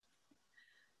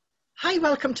Hi,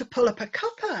 welcome to Pull Up a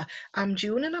Cuppa. I'm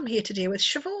June and I'm here today with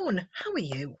Siobhan. How are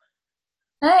you?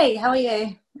 Hey, how are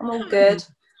you? I'm all good.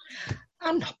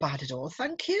 I'm not bad at all,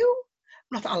 thank you.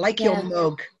 Not that I like your Yeah.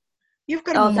 mug. You've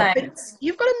got a Oh, Muppet. thanks.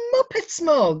 You've got a Muppets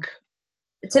mug.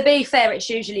 To be fair, it's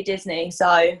usually Disney,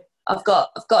 so I've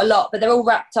got a lot, but they're all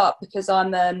wrapped up because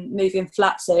I'm moving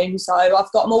flat soon. So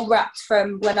I've got them all wrapped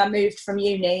from when I moved from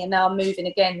uni, and now I'm moving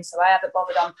again. So I haven't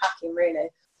bothered unpacking really.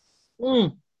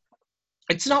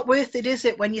 It's not worth it, is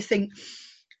it? When you think,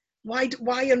 why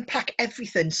unpack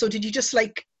everything? So did you just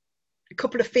like a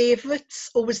couple of favourites,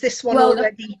 or was this one Well,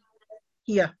 already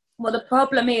here? Well, the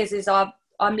problem is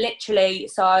I'm literally,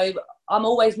 so I'm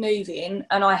always moving,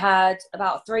 and I had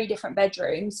about 3 different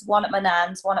bedrooms, one at my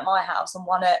nan's, one at my house, and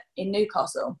one in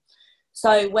Newcastle.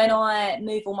 So when I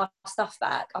move all my stuff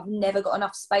back, I've never got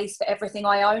enough space for everything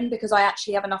I own because I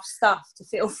actually have enough stuff to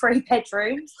fill 3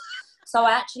 bedrooms. So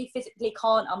I actually physically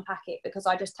can't unpack it because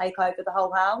I just take over the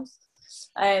whole house.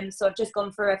 So I've just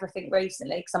gone through everything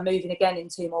recently because I'm moving again in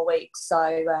 2 more weeks.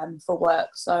 So for work,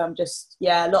 so I'm just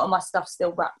a lot of my stuff's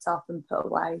still wrapped up and put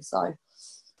away. So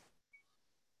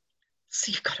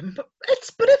you've got a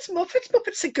Muppets, but it's Muppets.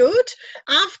 Muppets are good.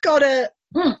 I've got a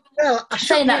well. I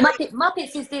saying that really...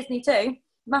 Muppets is Disney too.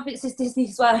 Muppets is Disney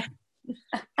as well.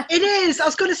 It is. I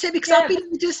was going to say because I've been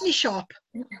in the Disney shop,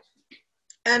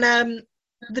 and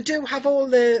they do have all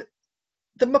the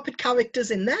Muppet characters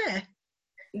in there.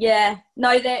 Yeah,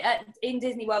 no, they're in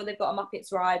Disney World. They've got a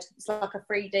Muppets ride. It's like a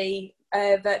 3D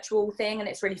virtual thing, and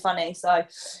it's really funny. So,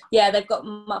 yeah, they've got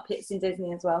Muppets in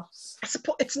Disney as well. I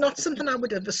suppose it's not something I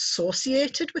would have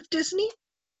associated with Disney.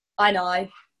 I know,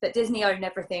 but Disney own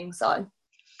everything, so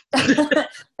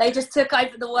they just took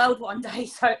over the world one day,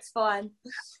 so it's fine.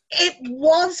 It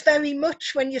was very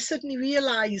much when you suddenly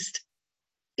realised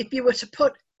if you were to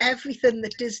put everything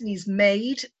that Disney's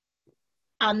made,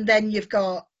 and then you've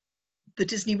got the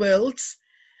Disney worlds,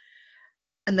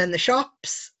 and then the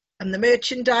shops, and the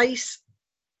merchandise,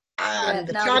 and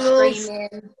the channels.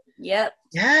 Yep.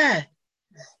 Yeah.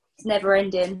 It's never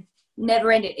ending.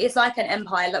 Never ending. It's like an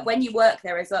empire. Like when you work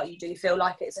there as well, you do feel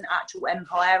like it's an actual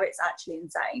empire. It's actually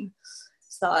insane.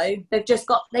 So they just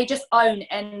own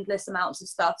endless amounts of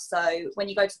stuff. So when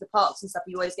you go to the parks and stuff,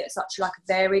 you always get such like a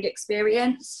varied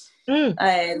experience.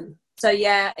 So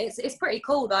yeah, it's pretty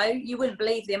cool though. You wouldn't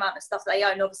believe the amount of stuff they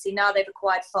own. Obviously now they've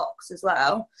acquired Fox as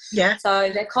well. Yeah.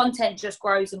 So their content just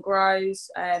grows and grows.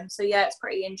 So yeah, it's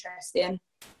pretty interesting.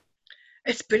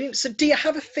 It's brilliant. So do you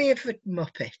have a favourite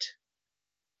Muppet?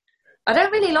 I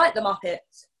don't really like the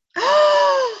Muppets.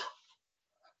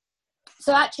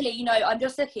 So actually, I'm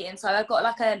just looking. So I've got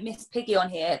like a Miss Piggy on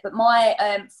here. But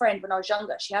my friend, when I was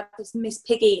younger, she had this Miss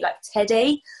Piggy like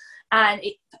teddy. And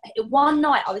one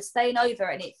night I was staying over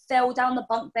and it fell down the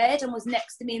bunk bed and was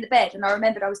next to me in the bed. And I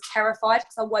remembered I was terrified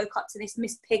because I woke up to this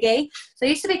Miss Piggy. So I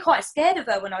used to be quite scared of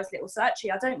her when I was little. So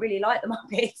actually, I don't really like the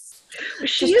Muppets.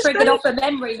 She just triggered off a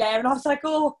memory there. And I was like,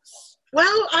 oh.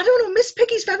 Well, I don't know. Miss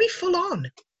Piggy's very full on.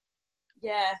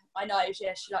 Yeah, I know.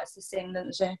 Yeah, she likes to sing,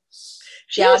 doesn't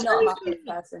she? I'm not a Muppet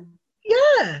person.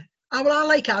 Yeah. I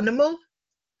like Animal.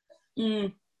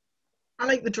 I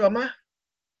like the drummer.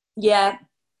 Yeah.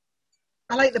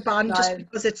 I like the band just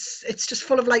because it's just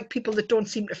full of like people that don't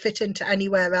seem to fit into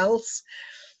anywhere else.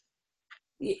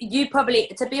 You probably,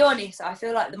 to be honest, I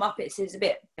feel like the Muppets is a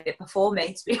bit before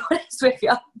me, to be honest with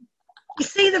you. You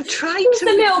see, they've tried to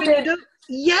a little bit.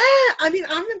 Yeah, I mean,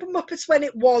 I remember Muppets when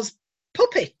it was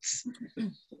puppets.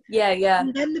 Yeah.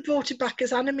 And then they brought it back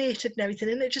as animated and everything,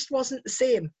 and it just wasn't the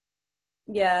same.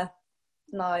 Yeah.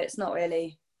 No, it's not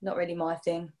really my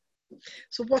thing.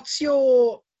 So what's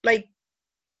your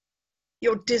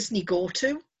Disney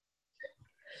go-to?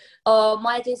 Oh,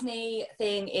 my Disney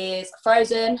thing is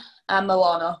Frozen and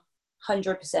Moana,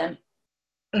 100%.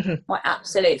 My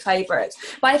absolute favourites.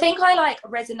 But I think I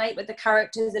resonate with the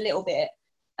characters a little bit,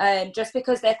 just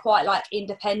because they're quite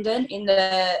independent in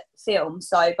the film.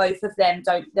 So both of them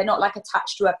they're not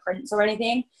attached to a prince or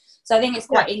anything. So I think it's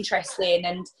quite interesting,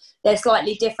 and they're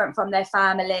slightly different from their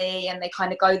family, and they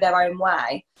kind of go their own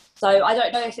way. So I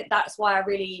don't know if that's why I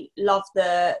really love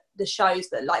the shows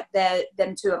that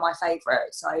them two are my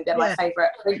favourite. So they're my favourite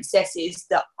princesses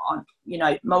that aren't,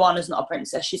 Moana's not a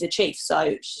princess, she's a chief. So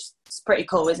it's pretty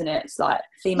cool, isn't it? It's like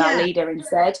female leader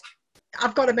instead.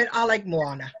 I've got to admit, I like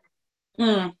Moana.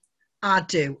 I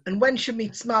do. And when she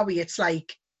meets Maui, it's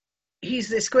like, he's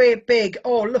this great big,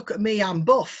 oh, look at me, I'm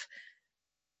buff.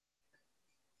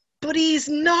 But he's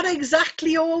not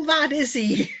exactly all that, is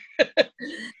he?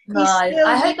 No,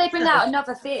 I hope they bring out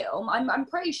another film. I'm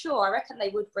pretty sure. I reckon they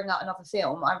would bring out another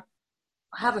film. I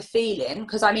have a feeling,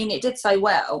 because I mean, it did so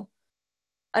well.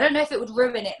 I don't know if it would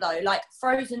ruin it though. Like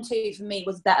Frozen 2 for me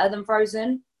was better than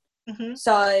Frozen. Mm-hmm.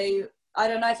 So I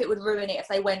don't know if it would ruin it if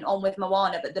they went on with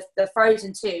Moana, but the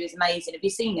Frozen 2 is amazing. Have you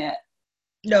seen it?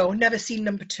 No, never seen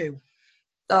number 2.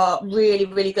 Oh, really,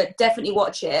 really good. Definitely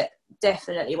watch it.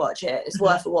 Definitely watch it. It's Mm-hmm.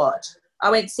 worth a watch. I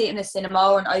went to see it in the cinema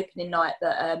on opening night,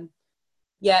 but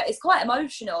yeah, it's quite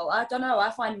emotional. I don't know.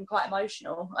 I find them quite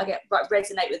emotional. I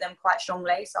resonate with them quite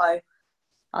strongly. So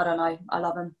I don't know. I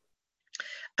love them.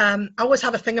 I always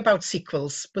have a thing about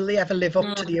sequels. Will they ever live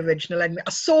up to the original? I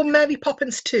saw Mary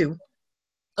Poppins 2.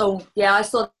 Oh, yeah, I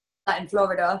saw that in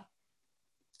Florida.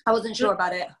 I wasn't sure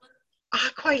about it. I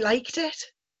quite liked it.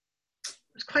 It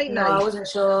was quite No, nice. I wasn't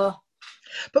sure.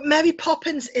 But Mary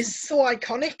Poppins is so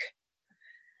iconic.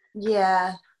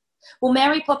 Yeah. Well,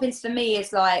 Mary Poppins for me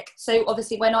is like, so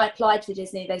obviously when I applied for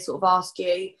Disney, they sort of ask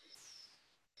you,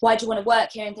 why do you want to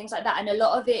work here and things like that, and a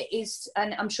lot of it is,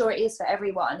 and I'm sure it is for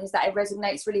everyone, is that it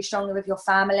resonates really strongly with your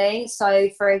family. So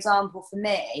for example, for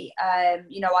me,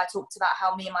 you know, I talked about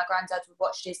how me and my granddad would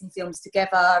watch Disney films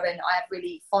together, and I have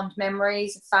really fond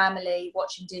memories of family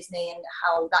watching Disney and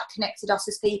how that connected us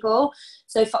as people.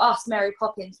 So for us, Mary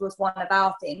Poppins was one of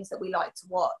our things that we like to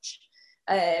watch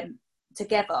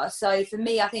together. So for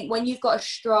me, I think when you've got a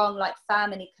strong like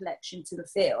family connection to the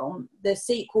film, the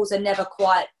sequels are never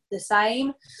quite the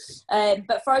same.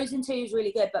 But Frozen 2 is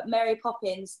really good, but Mary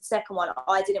Poppins, the second one,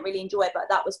 I didn't really enjoy it, but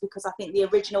that was because I think the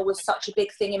original was such a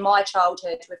big thing in my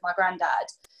childhood with my granddad.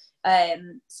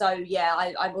 So yeah,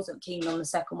 I wasn't keen on the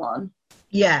second one.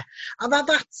 Yeah, and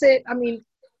that's it. I mean,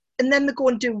 and then they go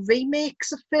and do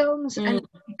remakes of films, and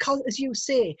because, as you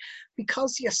say,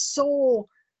 because you're so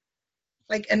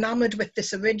like enamored with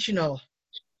this original,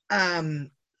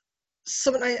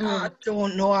 something I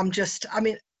don't know.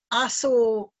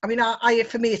 I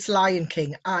for me it's Lion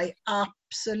King. I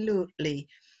absolutely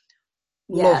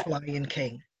love Lion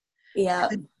King. Yeah,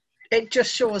 it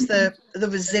just shows the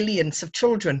resilience of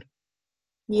children.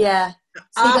 Yeah.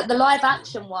 See, but the live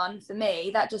action one for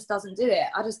me, that just doesn't do it.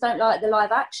 I just don't like the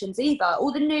live actions either.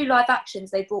 All the new live actions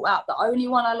they brought out, the only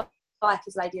one I like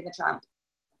is Lady and the Tramp.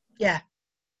 Yeah.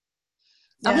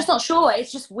 I'm just not sure.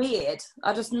 It's just weird.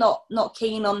 I'm just not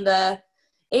keen on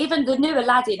even the new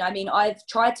Aladdin. I mean, I've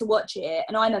tried to watch it,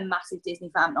 and I'm a massive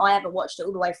Disney fan. I haven't watched it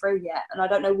all the way through yet, and I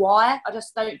don't know why. I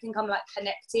just don't think I'm like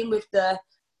connecting with the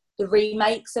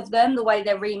remakes of them, the way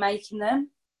they're remaking them.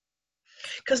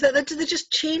 Because they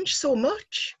just change so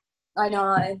much. I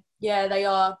know. Yeah, they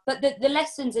are. But the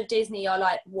lessons of Disney are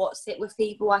like what sit with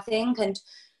people, I think. And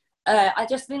I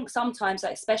just think sometimes,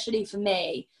 like especially for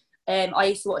me, I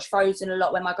used to watch Frozen a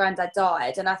lot when my granddad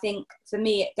died. And I think for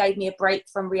me, it gave me a break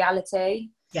from reality.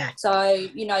 Yeah. So,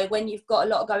 you know, when you've got a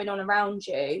lot going on around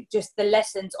you, just the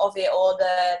lessons of it, or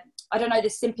the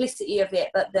simplicity of it,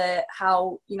 but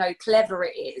how, you know, clever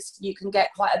it is, you can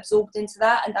get quite absorbed into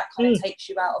that, and that kind of takes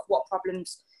you out of what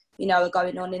problems, you know, are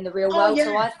going on in the real world. Yeah.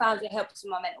 So I found it helps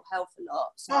with my mental health a lot.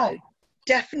 So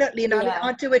definitely. And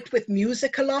I do it with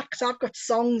music a lot, because I've got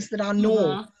songs that I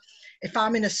know if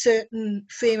I'm in a certain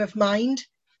frame of mind,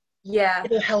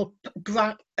 it'll help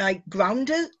ground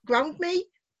me.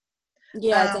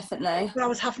 Yeah, definitely. I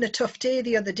was having a tough day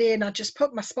the other day, and I just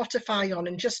put my Spotify on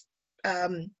and just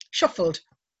shuffled.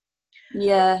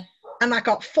 Yeah. And I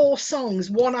got 4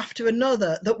 songs, one after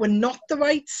another, that were not the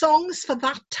right songs for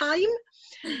that time.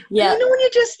 Yeah. And you know, when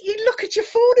you look at your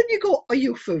phone and you go, are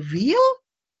you for real?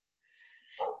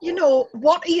 You know,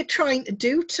 what are you trying to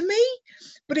do to me?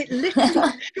 But it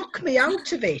literally shook me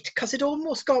out of it, because it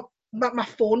almost got, my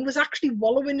phone was actually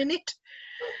wallowing in it.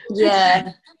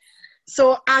 Yeah.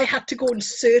 So I had to go and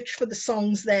search for the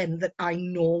songs then that I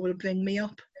know will bring me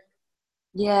up.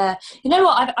 Yeah. You know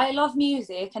what? I love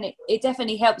music, and it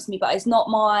definitely helps me, but it's not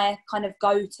my kind of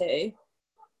go-to.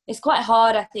 It's quite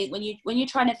hard, I think, when you're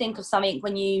trying to think of something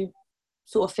when you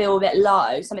sort of feel a bit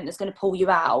low, something that's going to pull you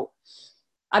out.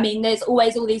 I mean, there's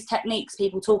always all these techniques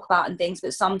people talk about and things,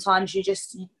 but sometimes you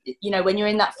just, you know, when you're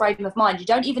in that frame of mind, you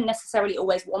don't even necessarily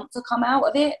always want to come out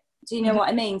of it. Do you know what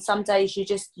I mean? Some days you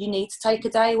need to take a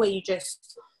day where you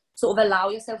just sort of allow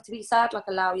yourself to be sad, like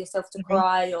allow yourself to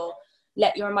cry, or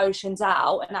let your emotions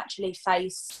out and actually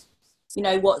face, you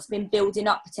know, what's been building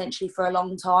up potentially for a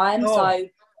long time. So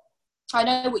I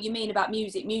know what you mean about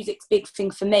music. Music's a big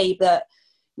thing for me, but,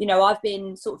 you know, I've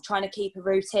been sort of trying to keep a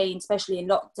routine, especially in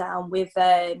lockdown, with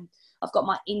I've got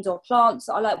my indoor plants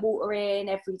that I like watering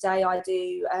every day. I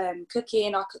do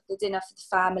cooking. I cook the dinner for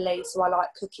the family, so I like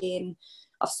cooking.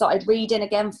 I've started reading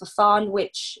again for fun,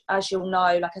 which, as you'll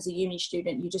know, like as a uni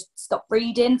student, you just stop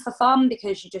reading for fun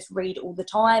because you just read all the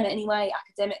time anyway,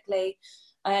 academically.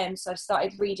 So I've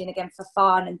started reading again for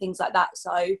fun and things like that.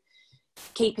 So,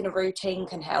 keeping a routine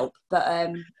can help. But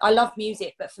I love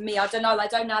music, but for me, I don't know, I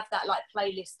don't have that like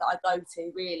playlist that I go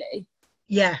to really.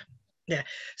 Yeah.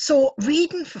 So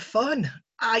reading for fun,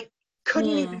 I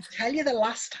couldn't even tell you the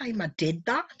last time I did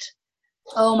that.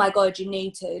 Oh my God, you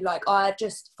need to. Like, I've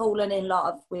just fallen in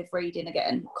love with reading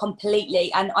again,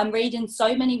 completely. And I'm reading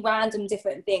so many random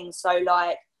different things. So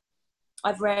like,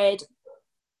 I've read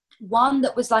one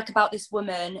that was like about this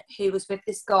woman who was with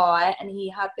this guy, and he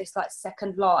had this like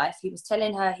second life. He was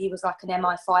telling her he was like an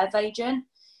MI5 agent,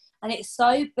 and it's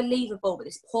so believable. But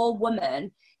this poor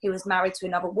woman, he was married to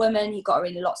another woman, he got her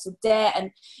in lots of debt,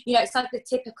 and you know, it's like the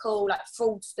typical like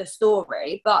fraudster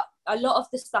story. But a lot of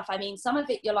the stuff, I mean, some of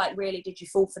it you're like, really, did you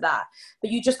fall for that? But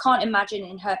you just can't imagine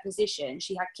in her position,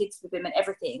 she had kids with him and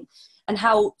everything, and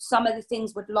how some of the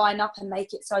things would line up and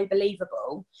make it so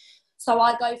believable. So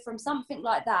I go from something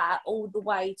like that all the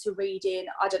way to reading,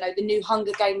 I don't know, the new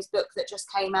Hunger Games book that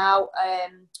just came out,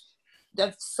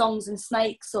 the Songs and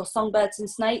Snakes, or Songbirds and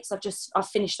Snakes. I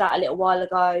finished that a little while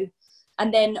ago.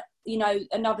 And then, you know,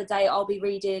 another day I'll be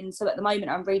reading, so at the moment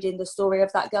I'm reading the story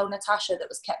of that girl Natasha that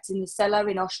was kept in the cellar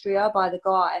in Austria by the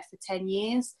guy for 10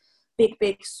 years.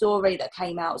 Big story that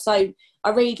came out. So I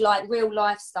read like real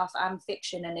life stuff and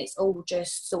fiction, and it's all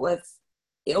just sort of,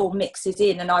 it all mixes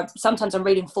in. And sometimes I'm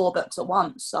reading 4 books at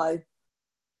once. So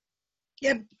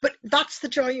yeah, but that's the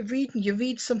joy of reading. You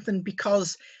read something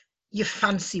because you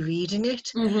fancy reading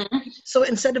it. So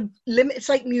instead of it's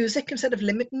like music, instead of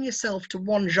limiting yourself to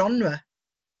one genre,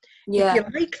 if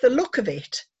you like the look of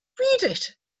it, read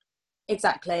it.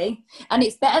 Exactly. And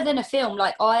it's better than a film.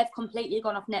 Like, I've completely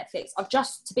gone off Netflix. I've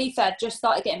just, to be fair, just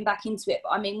started getting back into it.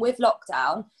 But I mean, with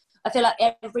lockdown, I feel like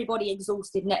everybody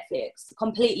exhausted Netflix,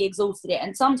 completely exhausted it.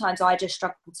 And sometimes I just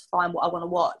struggle to find what I want to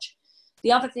watch.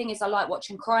 The other thing is I like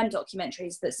watching crime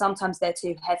documentaries, but sometimes they're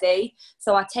too heavy.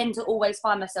 So I tend to always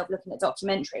find myself looking at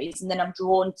documentaries, and then I'm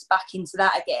drawn back into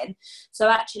that again.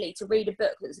 So actually, to read a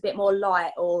book that's a bit more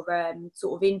light or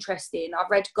sort of interesting,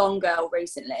 I've read Gone Girl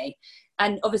recently,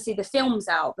 and obviously the film's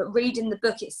out, but reading the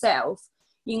book itself,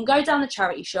 you can go down the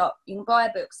charity shop, you can buy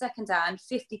a book secondhand,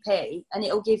 50p, and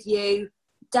it'll give you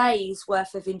days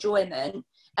worth of enjoyment.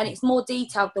 And it's more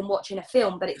detailed than watching a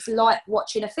film, but it's like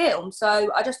watching a film. So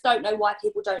I just don't know why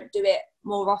people don't do it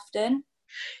more often.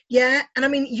 Yeah, and I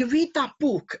mean, you read that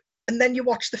book and then you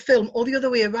watch the film, or the other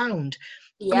way around.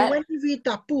 Yeah. I mean, when you read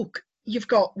that book, you've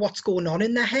got what's going on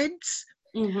in their heads.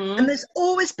 And there's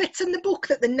always bits in the book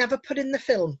that they never put in the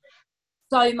film.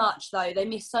 So much, though. They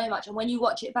miss so much. And when you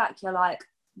watch it back, you're like,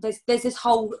 there's this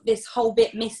whole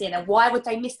bit missing, and why would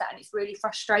they miss that? And it's really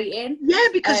frustrating. Yeah,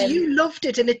 because you loved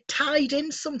it and it tied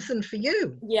in something for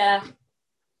you. Yeah,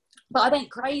 but I went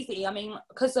crazy. I mean,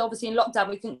 because obviously in lockdown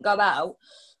we couldn't go out,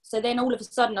 so then all of a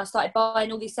sudden I started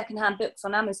buying all these secondhand books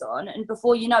on Amazon, and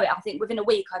before you know it, I think within a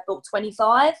week I bought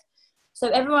 25. So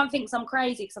everyone thinks I'm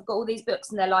crazy because I've got all these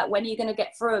books, and they're like, when are you going to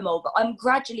get through them all? But I'm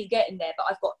gradually getting there. But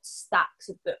I've got stacks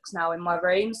of books now in my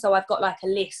room, so I've got like a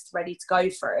list ready to go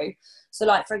through. So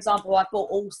like, for example, I've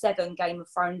bought all 7 Game of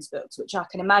Thrones books, which I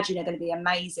can imagine are going to be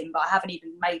amazing, but I haven't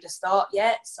even made a start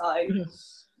yet. So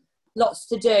lots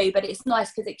to do, but it's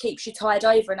nice because it keeps you tied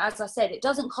over. And as I said, it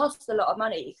doesn't cost a lot of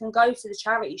money. You can go to the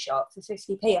charity shop for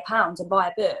 50p a pound and buy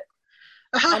a book.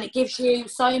 And it gives you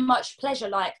so much pleasure.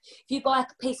 Like, if you buy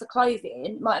a piece of clothing,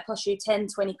 it might cost you 10,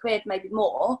 20 quid, maybe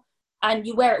more, and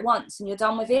you wear it once and you're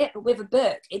done with it. But with a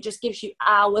book, it just gives you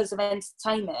hours of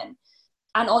entertainment,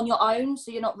 and on your own, so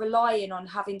you're not relying on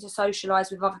having to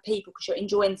socialise with other people because you're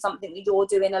enjoying something that you're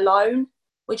doing alone,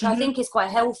 which I think is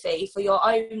quite healthy for your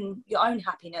own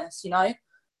happiness, you know?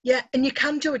 Yeah, and you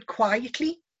can do it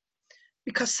quietly,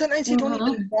 because sometimes you don't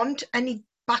even want any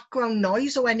background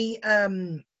noise or any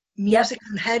music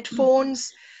and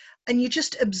headphones, and you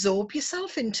just absorb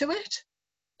yourself into it.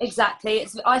 Exactly.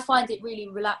 I find it really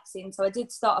relaxing. So I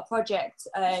did start a project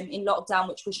in lockdown,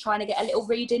 which was trying to get a little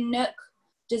reading nook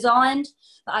designed.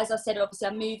 But as I said, obviously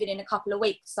I'm moving in a couple of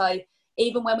weeks. So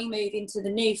even when we move into the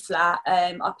new flat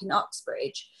up in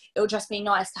Uxbridge, it'll just be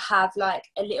nice to have like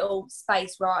a little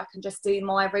space where I can just do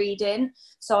my reading.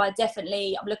 So I'm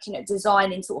looking at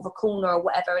designing sort of a corner or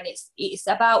whatever. And it's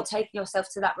about taking yourself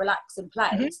to that relaxing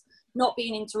place, not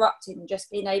being interrupted, and just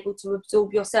being able to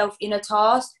absorb yourself in a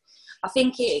task. I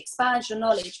think it expands your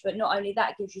knowledge, but not only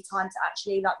that, it gives you time to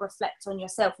actually like reflect on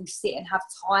yourself and sit and have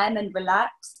time and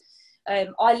relax. I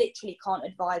literally can't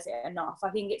advise it enough.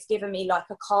 I think it's given me like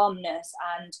a calmness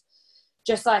and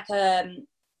just like a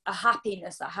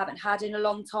happiness that I haven't had in a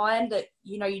long time, that,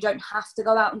 you know, you don't have to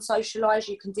go out and socialise.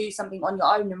 You can do something on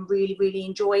your own and really, really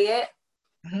enjoy it.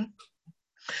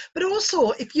 But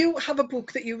also, if you have a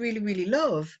book that you really, really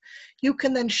love, you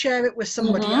can then share it with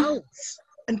somebody else.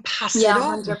 and pass Yeah, it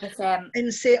on 100%.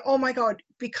 and say, oh my God,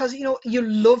 because, you know, you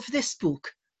love this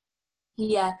book.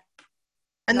 Yeah.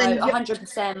 And No, then,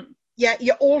 100%. yeah,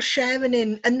 you're all sharing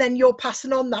in, and then you're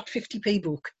passing on that 50p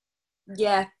book.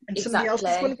 Yeah, And somebody else is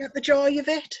going exactly. to get the joy of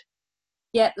it.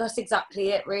 Yeah, that's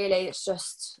exactly it, really. It's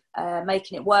just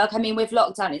making it work. I mean, with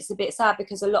lockdown, it's a bit sad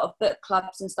because a lot of book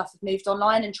clubs and stuff have moved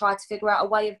online and tried to figure out a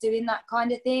way of doing that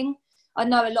kind of thing. I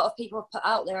know a lot of people have put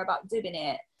out there about doing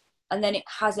it, and then it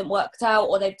hasn't worked out,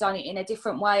 or they've done it in a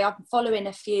different way. I'm following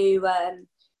a few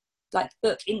like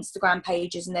book Instagram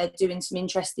pages, and they're doing some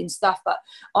interesting stuff. But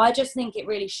I just think it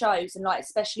really shows, and like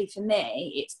especially for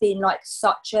me, it's been like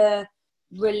such a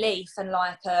relief, and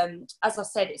like as I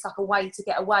said, it's like a way to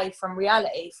get away from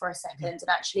reality for a second and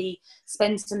actually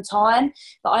spend some time.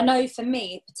 But I know for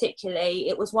me particularly,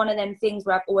 it was one of them things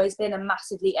where I've always been a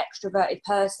massively extroverted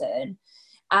person,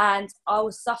 and I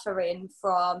was suffering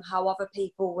from how other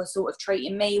people were sort of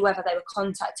treating me, whether they were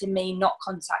contacting me, not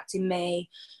contacting me,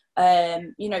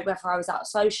 you know, whether I was out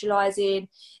socializing.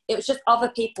 It was just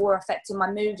other people were affecting my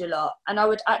mood a lot. And I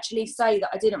would actually say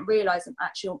that I didn't realize I'm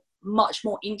actually much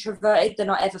more introverted than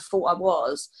I ever thought I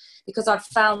was, because I've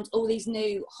found all these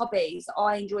new hobbies that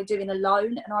I enjoy doing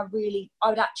alone, and I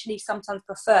would actually sometimes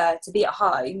prefer to be at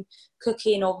home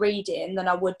cooking or reading than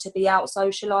I would to be out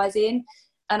socializing.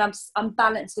 And I'm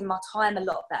balancing my time a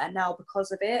lot better now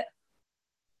because of it.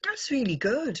 That's really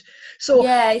good. So,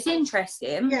 Yeah, it's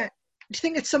interesting. yeah, do you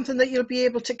think it's something that you'll be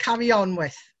able to carry on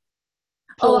with?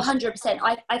 Oh, Post? 100%.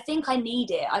 I think I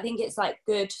need it. I think it's like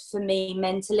good for me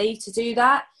mentally to do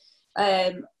that.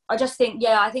 I just think,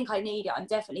 yeah, I think I need it. I'm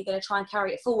definitely going to try and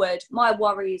carry it forward. My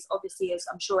worries, obviously, as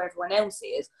I'm sure everyone else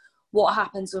is, what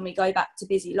happens when we go back to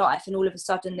busy life and all of a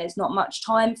sudden there's not much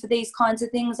time for these kinds of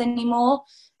things anymore.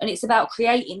 And it's about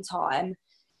creating time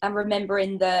and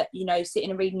remembering that, you know,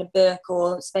 sitting and reading a book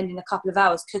or spending a couple of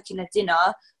hours cooking a dinner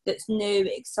that's new,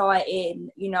 exciting,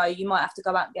 you know, you might have to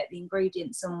go out and get the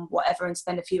ingredients and whatever and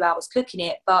spend a few hours cooking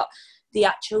it, but the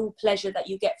actual pleasure that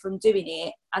you get from doing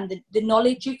it and the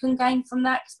knowledge you can gain from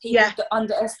that, because people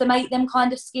underestimate them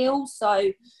kind of skills.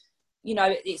 So, you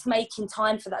know, it's making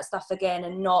time for that stuff again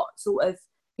and not sort of,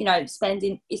 you know, it's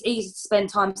easy to spend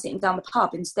time sitting down the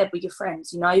pub instead with your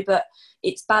friends, you know, but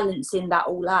it's balancing that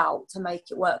all out to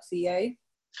make it work for you.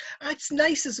 It's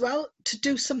nice as well to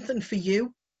do something for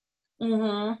you.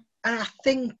 Mm-hmm. And I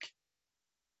think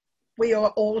we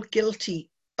are all guilty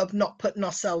of not putting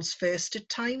ourselves first at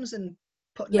times and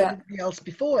putting everybody else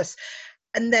before us.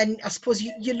 And then I suppose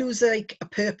you lose like a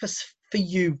purpose for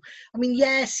you. I mean,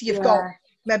 yes, you've got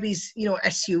maybe, you know,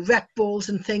 SU rep balls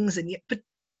and things, but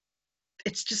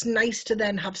it's just nice to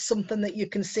then have something that you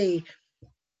can say,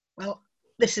 well,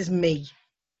 this is me.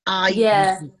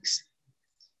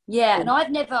 Yeah, and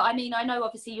I've never, I mean, I know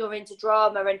obviously you're into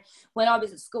drama, and when I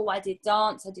was at school, I did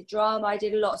dance, I did drama, I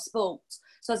did a lot of sports.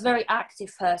 So I was a very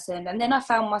active person. And then I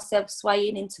found myself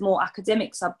swaying into more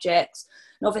academic subjects.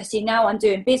 And obviously now I'm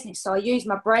doing business, so I use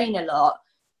my brain a lot,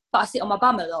 but I sit on my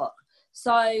bum a lot.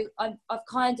 So I've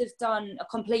kind of done a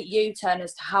complete U-turn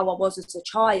as to how I was as a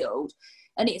child.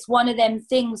 And it's one of them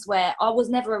things where I was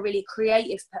never a really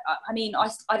creative. I mean,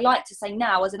 I'd like to say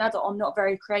now as an adult, I'm not a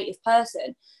very creative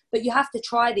person, but you have to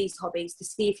try these hobbies to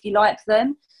see if you like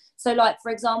them. So like,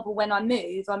 for example, when I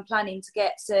move, I'm planning to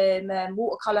get some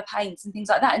watercolour paints and things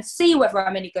like that and see whether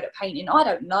I'm any good at painting. I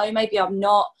don't know, maybe I'm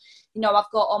not. You know, I've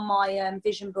got on my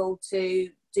vision board to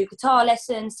do guitar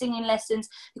lessons, singing lessons,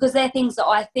 because they're things that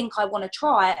I think I want to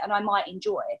try and I might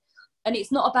enjoy. And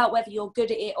it's not about whether you're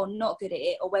good at it or not good at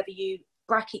it, or whether you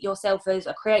bracket yourself as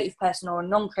a creative person or a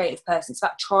non-creative person. It's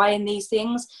about trying these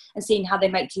things and seeing how they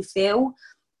make you feel.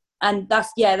 And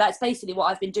that's basically what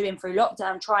I've been doing through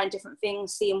lockdown, trying different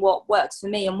things, seeing what works for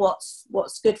me and what's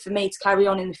good for me to carry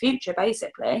on in the future,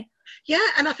 basically. Yeah,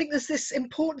 and I think there's this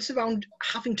importance around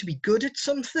having to be good at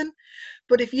something.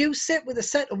 But if you sit with a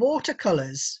set of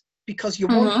watercolours because you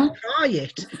want to try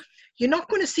it, you're not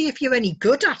going to see if you're any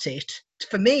good at it.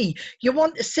 For me, you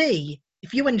want to see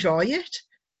if you enjoy it.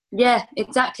 Yeah,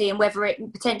 exactly. And whether it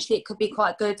could be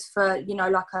quite good for, you know,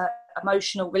 like a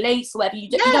emotional release or whatever. You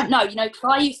don't know, you know, because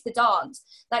I used to dance.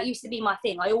 That used to be my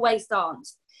thing. I always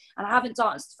danced. And I haven't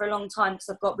danced for a long time because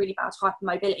I've got really bad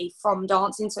hypermobility from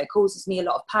dancing, so it causes me a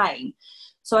lot of pain.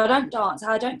 So I don't dance,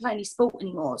 I don't play any sport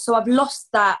anymore. So I've lost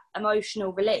that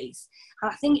emotional release.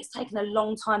 And I think it's taken a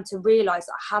long time to realise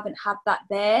that I haven't had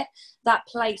that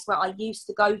place where I used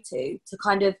to go to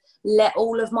kind of let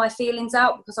all of my feelings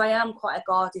out, because I am quite a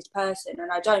guarded person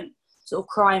and I don't sort of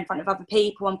cry in front of other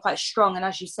people. I'm quite strong. And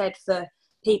as you said, for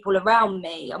people around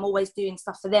me, I'm always doing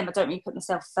stuff for them. I don't really put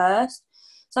myself first.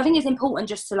 So I think it's important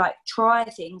just to like try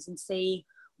things and see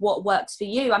what works for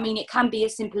you. I mean, it can be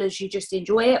as simple as you just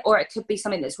enjoy it, or it could be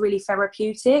something that's really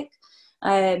therapeutic.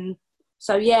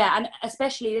 So yeah, and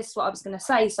especially this is what I was going to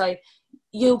say. So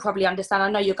you'll probably understand. I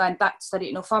know you're going back to study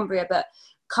at Northumbria, but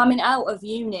coming out of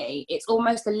uni, it's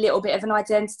almost a little bit of an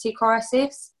identity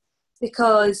crisis,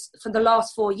 because for the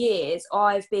last 4 years,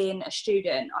 I've been a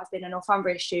student. I've been a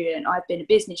Northumbria student. I've been a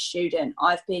business student.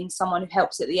 I've been someone who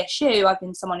helps at the SU. I've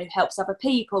been someone who helps other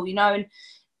people, you know, and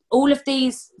all of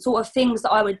these sort of things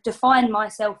that I would define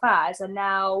myself as are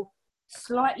now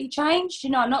slightly changed. You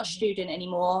know, I'm not a student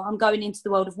anymore. I'm going into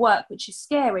the world of work, which is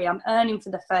scary. I'm earning for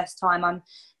the first time. I'm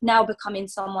now becoming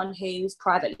someone who's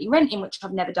privately renting, which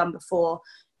I've never done before.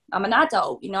 I'm an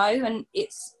adult, you know, and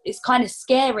it's kind of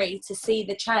scary to see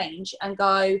the change and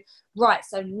go, right,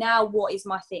 so now what is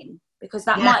my thing? Because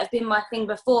that might have been my thing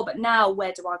before, but now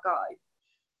where do I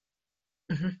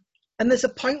go? Mm-hmm. And there's a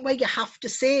point where you have to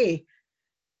say,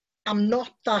 I'm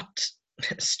not that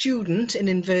student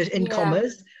in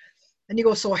commas. And you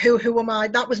go, so who am I?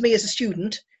 That was me as a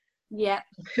student. Yeah.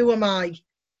 Who am I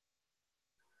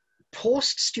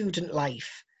post-student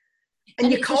life?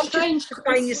 And you can't just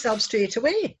define yourself straight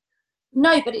away.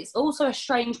 No, but it's also a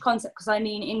strange concept, because I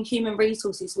mean, in human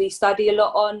resources, we study a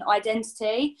lot on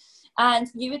identity, and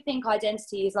you would think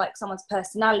identity is like someone's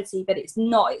personality, but it's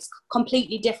not. It's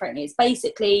completely different. It's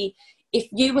basically, if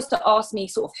you was to ask me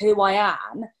sort of who I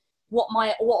am, what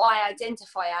I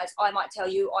identify as, I might tell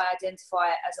you I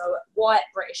identify as a white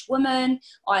British woman,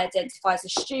 I identify as a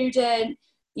student,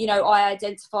 you know, I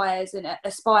identify as an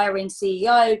aspiring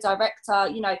CEO, director,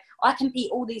 you know, I can be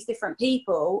all these different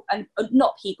people, and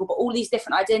not people, but all these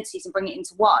different identities, and bring it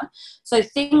into one. So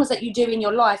things that you do in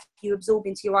your life, you absorb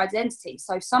into your identity.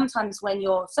 So sometimes when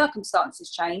your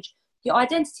circumstances change, your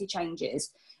identity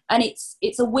changes. And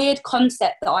it's a weird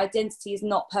concept that identity is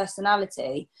not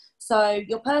personality. So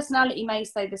your personality may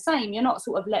stay the same. You're not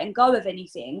sort of letting go of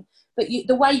anything, but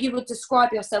the way you would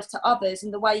describe yourself to others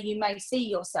and the way you may see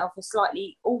yourself is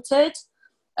slightly altered.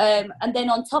 And then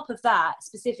on top of that,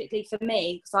 specifically for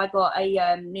me, because I got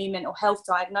a new mental health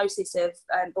diagnosis of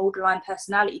borderline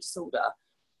personality disorder.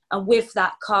 And with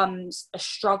that comes a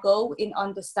struggle in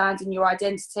understanding your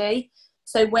identity.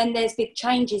 So when there's big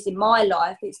changes in my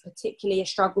life, it's particularly a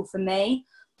struggle for me.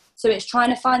 So it's trying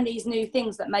to find these new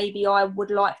things that maybe I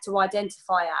would like to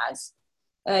identify as.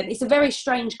 It's a very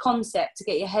strange concept to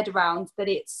get your head around, but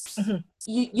it's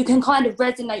you can kind of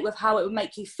resonate with how it would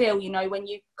make you feel, you know, when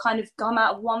you kind of come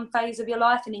out of one phase of your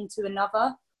life and into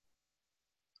another.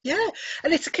 Yeah,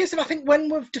 and it's a case of, I think,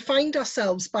 when we've defined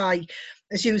ourselves by,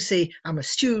 as you say, I'm a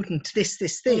student, this,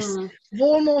 we've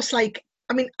almost like,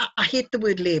 I mean, I hate the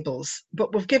word labels,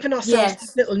 but we've given ourselves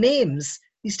these little names,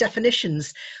 these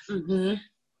definitions. Mm-hmm.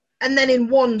 And then in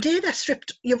one day, they're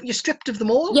stripped. You're stripped of them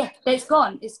all. Yeah, it's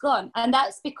gone. It's gone. And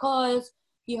that's because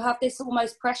you have this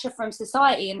almost pressure from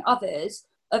society and others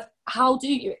of how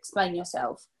do you explain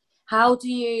yourself? How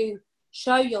do you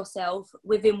show yourself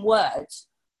within words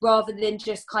rather than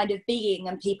just kind of being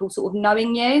and people sort of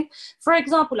knowing you? For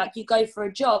example, like you go for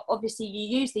a job, obviously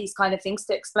you use these kind of things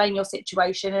to explain your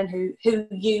situation and who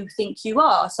you think you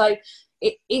are. So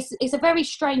it's a very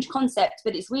strange concept,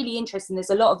 but it's really interesting.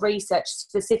 There's a lot of research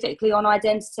specifically on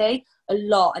identity, a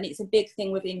lot, and it's a big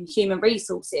thing within human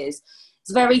resources.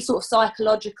 It's very sort of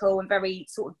psychological and very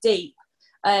sort of deep,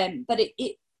 but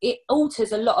it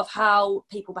alters a lot of how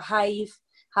people behave,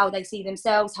 how they see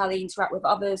themselves, how they interact with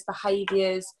others,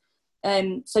 behaviours.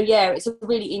 So yeah, it's a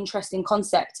really interesting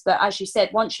concept. But as you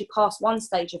said, once you pass one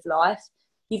stage of life,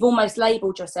 you've almost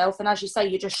labelled yourself, and as you say,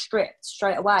 you're just stripped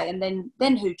straight away. And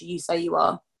then who do you say you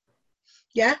are?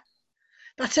 Yeah,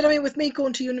 that's it. I mean, with me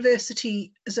going to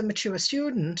university as a mature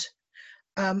student,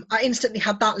 I instantly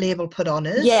had that label put on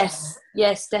us.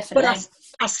 Yes, definitely. But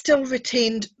I still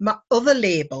retained my other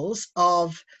labels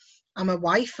of I'm a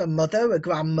wife, a mother, a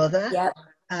grandmother. Yep.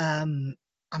 I'm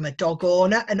a dog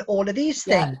owner, and all of these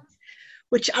things,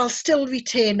 which I'll still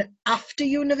retain after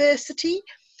university.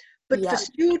 But for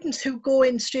students who go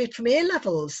in straight from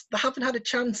A-levels, they haven't had a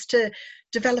chance to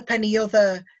develop any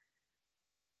other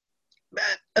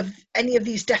of any of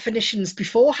these definitions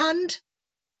beforehand.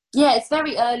 Yeah, it's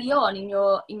very early on in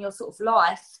your sort of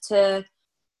life to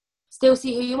still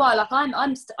see who you are. Like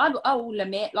I will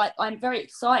admit, like I'm very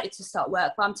excited to start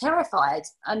work, but I'm terrified.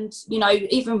 And you know,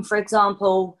 even for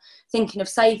example, thinking of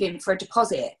saving for a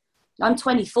deposit. I'm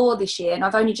 24 this year, and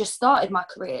I've only just started my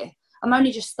career. I'm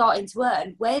only just starting to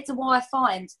earn. Where do I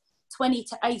find 20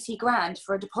 to 80 grand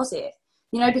for a deposit?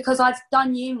 You know, because I've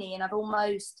done uni and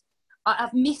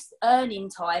I've missed earning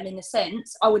time in a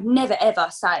sense. I would never ever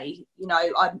say, you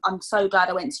know, I'm so glad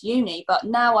I went to uni, but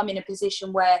now I'm in a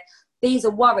position where these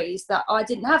are worries that I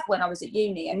didn't have when I was at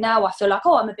uni. And now I feel like,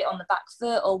 oh, I'm a bit on the back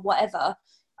foot or whatever.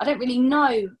 I don't really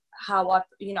know how I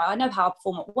know how I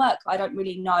perform at work. I don't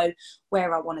really know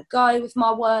where I want to go with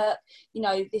my work.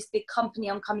 This big company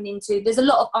I'm coming into, there's a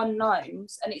lot of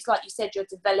unknowns. And it's like you said, you're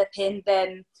developing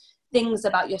then things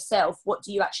about yourself. What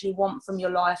do you actually want from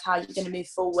your life? How are you going to move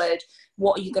forward?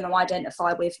 What are you going to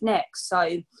identify with next? So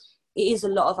it is a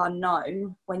lot of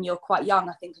unknown when you're quite young,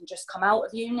 I think, and just come out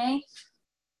of uni.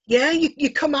 Yeah,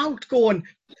 you come out going,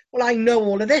 well, I know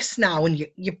all of this now, and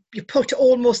you put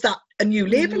almost a new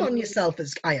label on yourself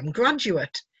as I am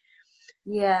graduate.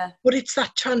 Yeah. But it's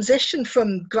that transition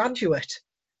from graduate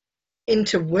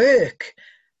into work,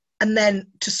 and then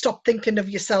to stop thinking of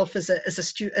yourself as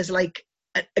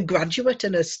a graduate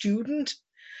and a student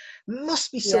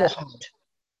must be so hard.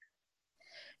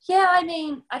 Yeah, I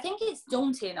mean, I think it's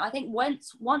daunting. I think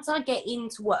once I get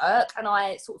into work and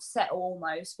I sort of settle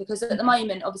almost, because at the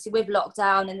moment, obviously with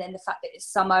lockdown and then the fact that it's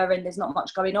summer and there's not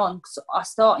much going on, because I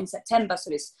start in September,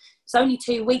 so it's only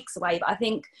 2 weeks away. But I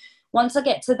think once I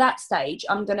get to that stage,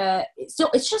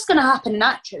 it's just gonna happen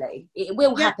naturally. It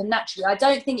will happen naturally. I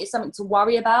don't think it's something to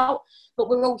worry about, but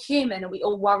we're all human and we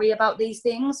all worry about these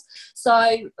things. So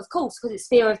of course, because it's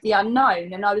fear of the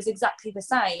unknown, and I was exactly the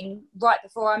same right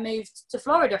before I moved to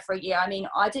Florida for a year. I mean,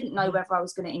 I didn't know whether I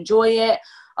was going to enjoy it.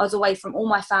 I was away from all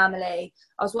my family.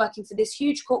 I was working for this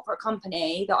huge corporate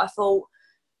company that I thought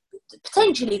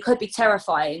potentially could be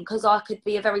terrifying, because I could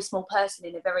be a very small person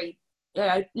in a very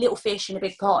little fish in a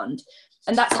big pond,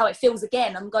 and that's how it feels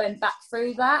again. I'm going back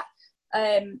through that,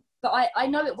 but I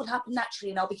know it would happen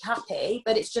naturally and I'll be happy,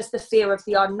 but it's just the fear of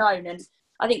the unknown. And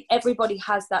I think everybody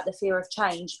has that, the fear of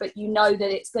change, but you know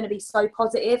that it's going to be so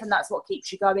positive, and that's what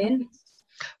keeps you going.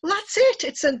 Well, that's it.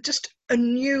 It's just a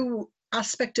new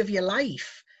aspect of your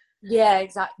life. Yeah,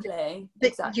 exactly.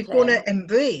 You're going to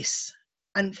embrace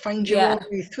and find your own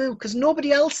way through, because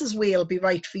nobody else's way will be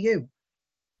right for you.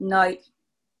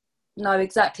 No,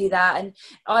 exactly that. And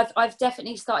I've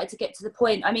definitely started to get to the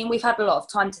point. I mean, we've had a lot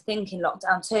of time to think in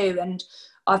lockdown too, and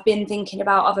I've been thinking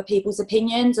about other people's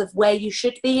opinions of where you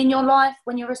should be in your life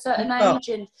when you're a certain age,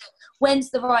 and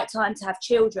when's the right time to have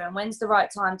children, when's the right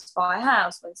time to buy a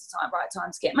house, when's the right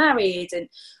time to get married, and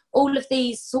all of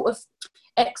these sort of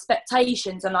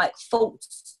expectations and like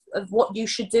thoughts of what you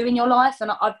should do in your life.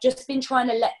 And I've just been trying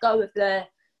to let go of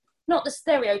not the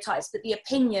stereotypes, but the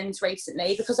opinions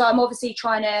recently, because I'm obviously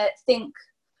trying to think.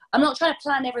 I'm not trying to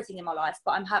plan everything in my life,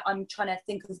 but I'm trying to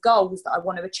think of goals that I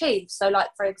want to achieve. So like,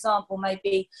 for example,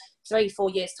 maybe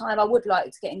 3-4 years time, I would like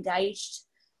to get engaged,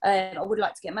 I would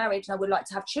like to get married, and I would like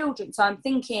to have children. So I'm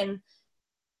thinking,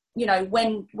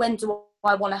 when do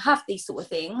I want to have these sort of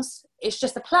things? It's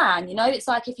just a plan, it's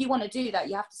like, if you want to do that,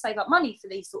 you have to save up money for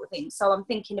these sort of things. So I'm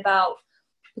thinking about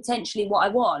potentially what I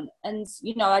want, and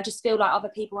I just feel like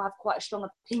other people have quite a strong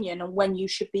opinion on when you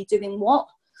should be doing what.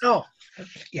 And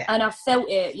I felt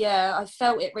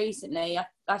it recently.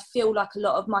 I feel like a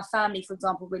lot of my family, for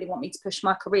example, really want me to push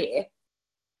my career,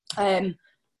 and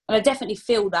I definitely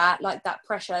feel that, like, that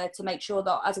pressure to make sure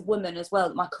that as a woman as well,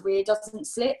 that my career doesn't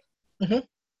slip.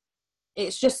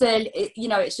 It's just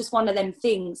it's just one of them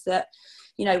things that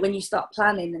when you start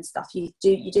planning and stuff, you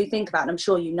do think about, and I'm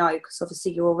sure because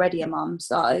obviously you're already a mum.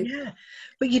 So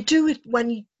but you do it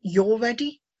when you're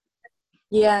ready.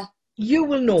 You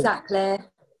will know. Exactly.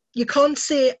 You can't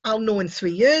say, I'll know in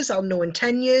 3 years, I'll know in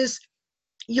 10 years.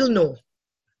 You'll know.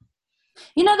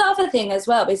 The other thing as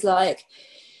well is, like,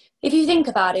 if you think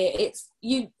about it, it's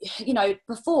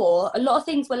before, a lot of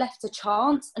things were left to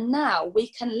chance, and now we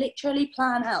can literally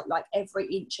plan out like every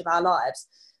inch of our lives.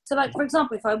 So, like, for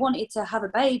example, if I wanted to have a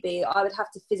baby, I would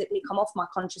have to physically come off my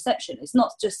contraception. It's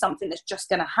not just something that's just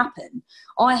going to happen.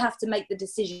 I have to make the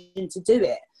decision to do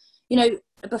it.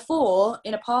 Before,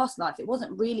 in a past life, it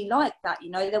wasn't really like that.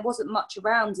 There wasn't much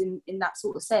around in that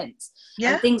sort of sense.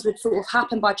 And things would sort of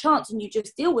happen by chance, and you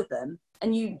just deal with them,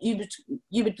 and you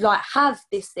would like have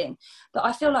this thing. But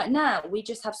I feel like now we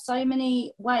just have so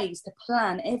many ways to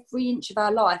plan every inch of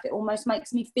our life. It almost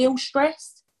makes me feel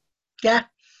stressed.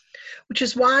 Which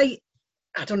is why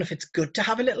I don't know if it's good to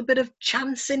have a little bit of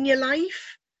chance in your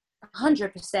life.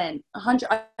 100%.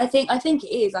 I think it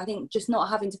is. I think just not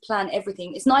having to plan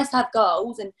everything. It's nice to have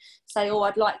goals and say,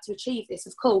 I'd like to achieve this,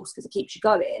 of course, because it keeps you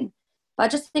going. But I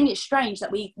just think it's strange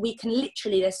that we can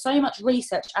literally, there's so much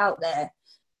research out there.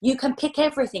 You can pick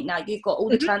everything now. You've got all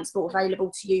the transport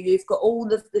available to you. You've got all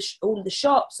the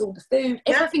shops, all the food,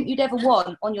 everything you'd ever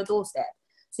want on your doorstep.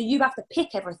 So you have to pick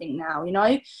everything now,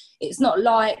 It's not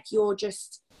like you're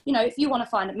just, if you want to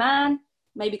find a man,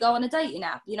 maybe go on a dating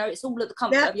app. You know, it's all at the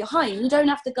comfort of your home. You don't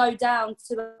have to go down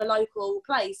to a local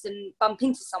place and bump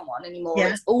into someone anymore.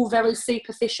 It's all very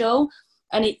superficial,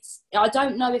 and I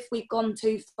don't know if we've gone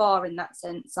too far in that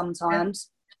sense sometimes.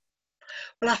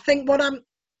 Well, I think what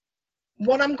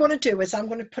I'm going to do is I'm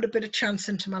going to put a bit of chance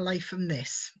into my life from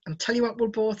this. I'll tell you what we'll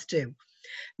both do.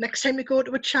 Next time we go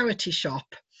to a charity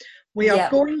shop, we are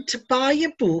going to buy a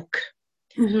book,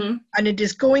 and it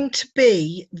is going to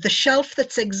be the shelf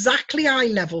that's exactly eye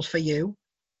level for you.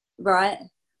 Right.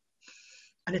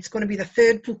 And it's going to be the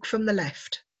third book from the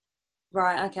left.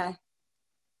 Right, okay.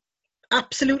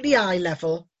 Absolutely eye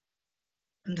level,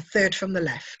 and the third from the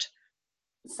left.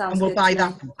 Sounds and we'll good buy to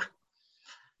that me. book.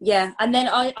 Yeah, and then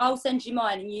I'll send you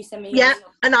mine and you send me Yeah, yours.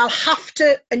 and I'll have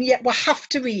to, and yet we'll have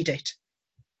to read it.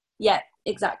 Yeah,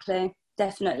 exactly.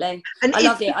 Definitely. And I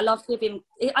love it. I love giving.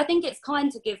 I think it's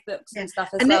kind to give books and stuff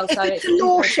as and well. if So it's a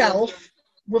low shelf,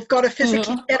 we've got to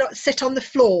physically sit on the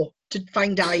floor to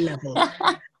find eye level.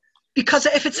 Because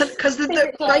if it's because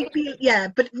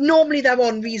but normally they're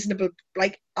on reasonable,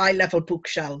 like, eye level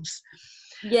bookshelves.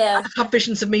 Yeah. I have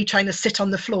visions of me trying to sit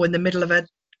on the floor in the middle of a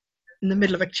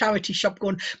charity shop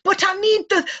going, but I need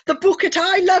the book at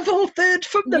eye level, third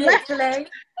from the left.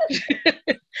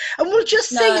 And we'll just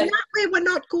say, in that way we're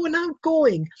not going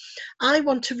outgoing. I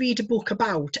want to read a book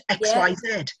about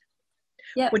XYZ.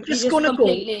 Yeah, we're just going to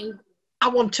go, I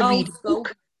want to read a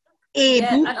book.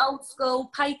 And old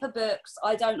school paper books.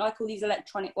 I don't like all these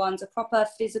electronic ones. A proper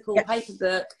physical paper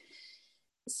book.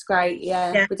 It's great.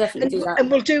 Yeah. We'll definitely do that.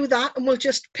 And we'll do that, and we'll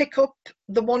just pick up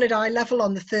the one at eye level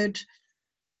on the third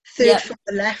from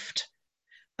the left,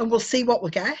 and we'll see what we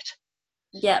get.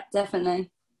 Yeah, definitely.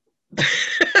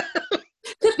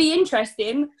 Could be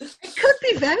interesting. It could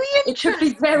be very interesting. It could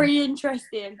be very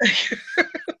interesting.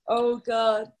 Oh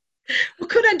God. We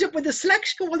could end up with a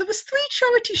selection. Well, there was 3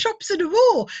 charity shops in a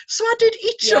row, so I did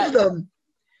each of them.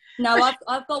 No,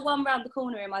 I've got one round the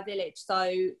corner in my village,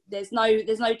 so there's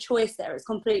no choice there. It's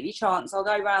completely chance. I'll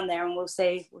go round there and we'll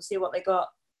see what they got.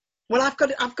 Well,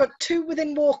 I've got 2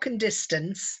 within walking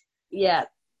distance. Yeah.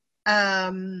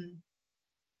 And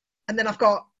then I've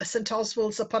got a St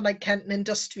Oswald's up on, like, Kenton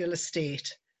Industrial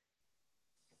Estate.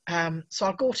 So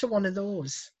I'll go to one of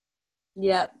those.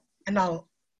 Yeah. And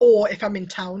or if I'm in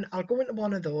town, I'll go into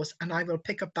one of those and I will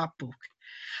pick up that book.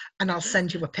 And I'll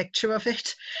send you a picture of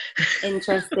it.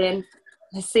 Interesting.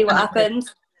 Let's see what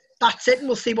happens. That's it, and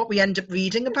we'll see what we end up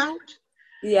reading about.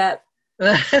 Yeah.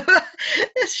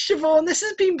 Siobhan, this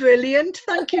has been brilliant.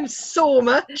 Thank you so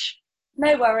much.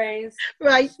 No worries.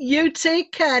 Right, you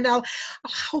take care, and I'll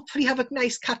hopefully have a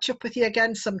nice catch up with you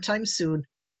again sometime soon.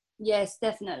 Yes,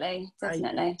 definitely.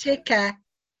 Right. Take care.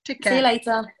 See you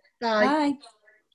later. Bye. Bye.